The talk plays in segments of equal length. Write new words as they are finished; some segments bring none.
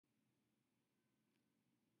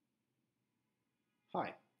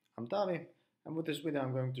Hi, I'm Tavi, and with this video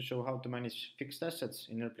I'm going to show how to manage fixed assets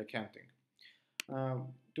in ERPLY accounting. Uh,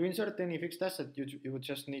 to insert any fixed asset, you would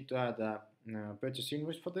just need to add a purchase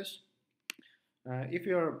invoice for this. If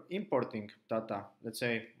you're importing data, let's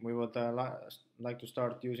say we would like to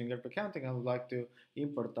start using ERPLY accounting and would like to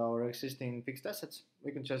import our existing fixed assets,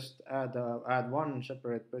 we can just add one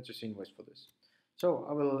separate purchase invoice for this. So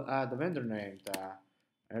I will add a vendor named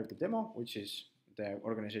ERPLY demo, which is the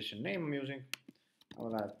organization name I'm using. I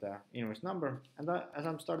will add the invoice number, and as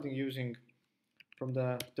I'm starting using from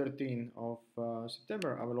the 13th of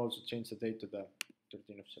September, I will also change the date to the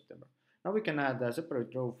 13th of September. Now we can add a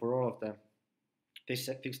separate row for all of the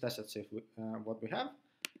fixed assets if what we have.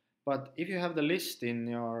 But if you have the list in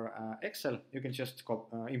your Excel, you can just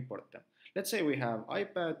import them. Let's say we have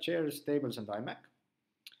iPad, chairs, tables, and iMac.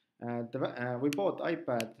 We bought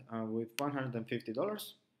iPad with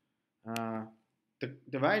 $150.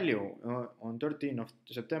 The value on 13th of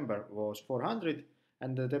September was 400,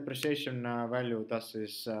 and the depreciation value thus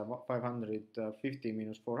is 550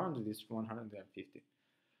 minus 400 is 150.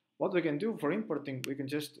 What we can do for importing, we can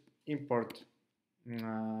just import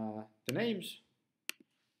the names.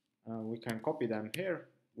 We can copy them here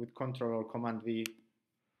with Control or Command V.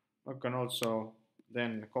 We can also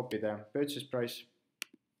then copy the purchase price,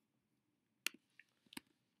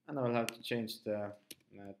 and I will have to change the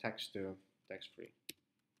tax to tax-free.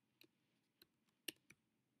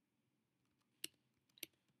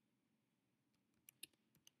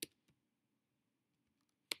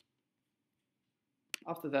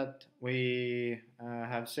 After that, we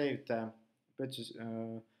have saved purchase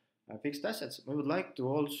fixed assets. We would like to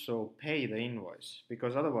also pay the invoice,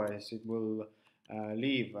 because otherwise it will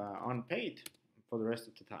leave unpaid for the rest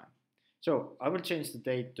of the time. So I will change the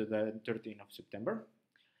date to the 13th of September.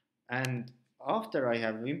 And after I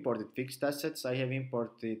have imported fixed assets, I have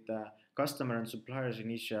imported customer and suppliers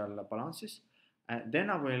initial balances.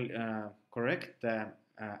 Then I will correct the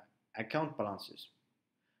account balances.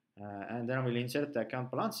 And then I will insert the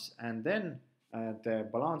account balance, and then the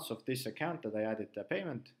balance of this account that I added the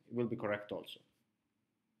payment will be correct also.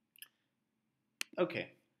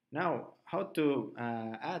 Okay, now how to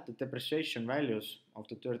add the depreciation values of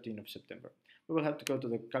the 13th of September. We will have to go to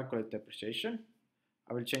the calculate depreciation.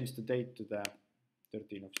 I will change the date to the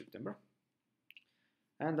 13th of September.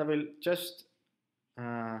 And I will just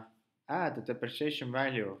add the depreciation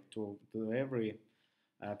value to every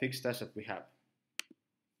fixed asset we have.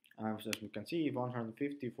 As we can see,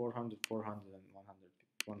 150, 400, 400, and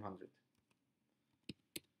 100.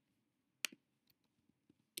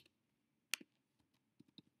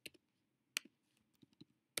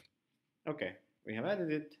 Okay, we have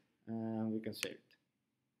added it, and we can save it.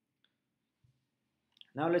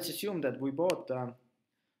 Now let's assume that we bought a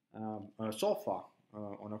sofa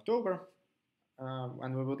on October,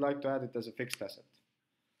 and we would like to add it as a fixed asset.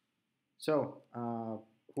 So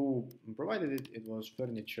who provided it? It was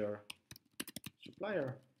furniture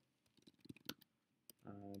supplier.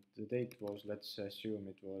 The date was, let's assume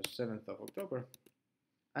it was 7th of October,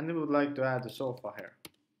 and we would like to add a sofa here.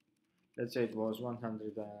 Let's say it was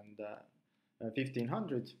 100 and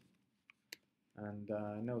 1500, and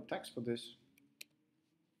no tax for this.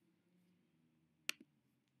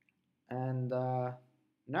 And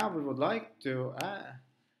now we would like to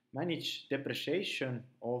manage depreciation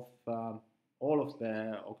of all of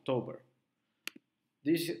the October.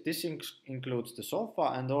 This includes the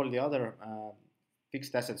sofa and all the other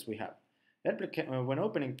fixed assets we have. When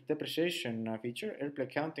opening the depreciation feature, ERPLY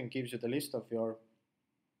accounting gives you the list of your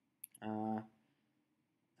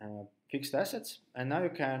fixed assets, and now you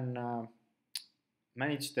can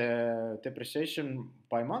manage the depreciation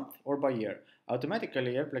by month or by year.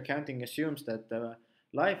 Automatically, ERPLY accounting assumes that the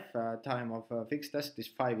lifetime of a fixed asset is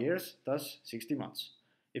 5 years, thus 60 months.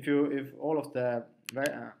 If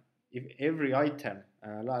every item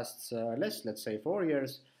lasts less, let's say 4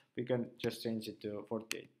 years, we can just change it to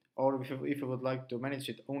 48. Or if you would like to manage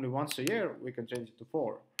it only once a year, we can change it to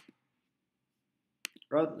 4.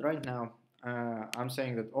 Right now, I'm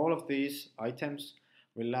saying that all of these items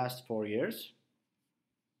will last 4 years.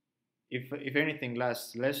 If anything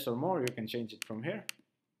lasts less or more, you can change it from here.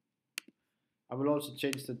 I will also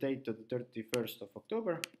change the date to the 31st of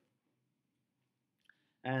October.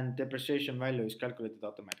 And depreciation value is calculated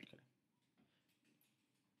automatically.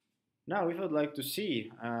 Now, if I would like to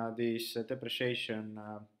see these depreciation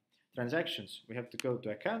transactions, we have to go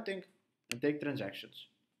to accounting and take transactions.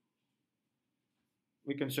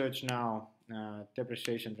 We can search now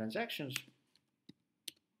depreciation transactions,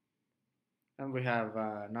 and we have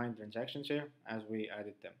 9 transactions here as we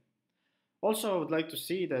added them. Also, I would like to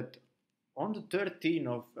see that on the 13th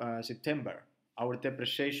of September, our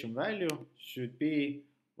depreciation value should be,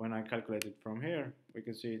 when I calculate it from here, we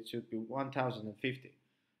can see it should be 1050.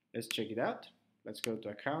 Let's check it out. Let's go to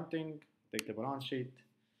accounting, take the balance sheet,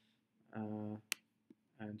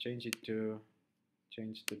 and change the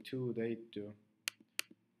due date to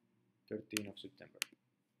 13th of September.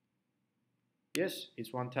 Yes,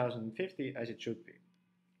 it's 1050 as it should be.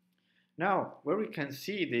 Now, where we can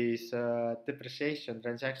see these depreciation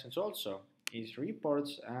transactions also is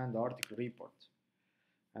reports and article reports.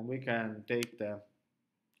 And we can take the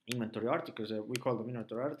inventory articles, we call them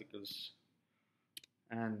inventory articles,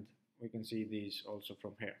 and we can see these also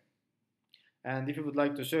from here. And if you would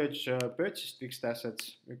like to search purchased fixed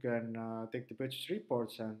assets, you can take the purchase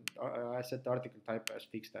reports and I set the article type as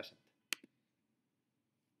fixed asset.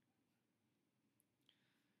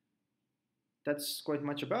 That's quite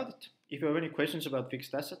much about it. If you have any questions about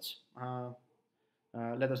fixed assets,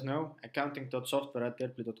 let us know.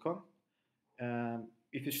 accounting.software@erply.com.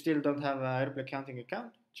 If you still don't have a ERPLY accounting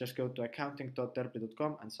account, just go to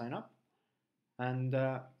accounting.erply.com and sign up. And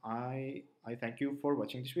I thank you for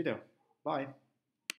watching this video. Bye.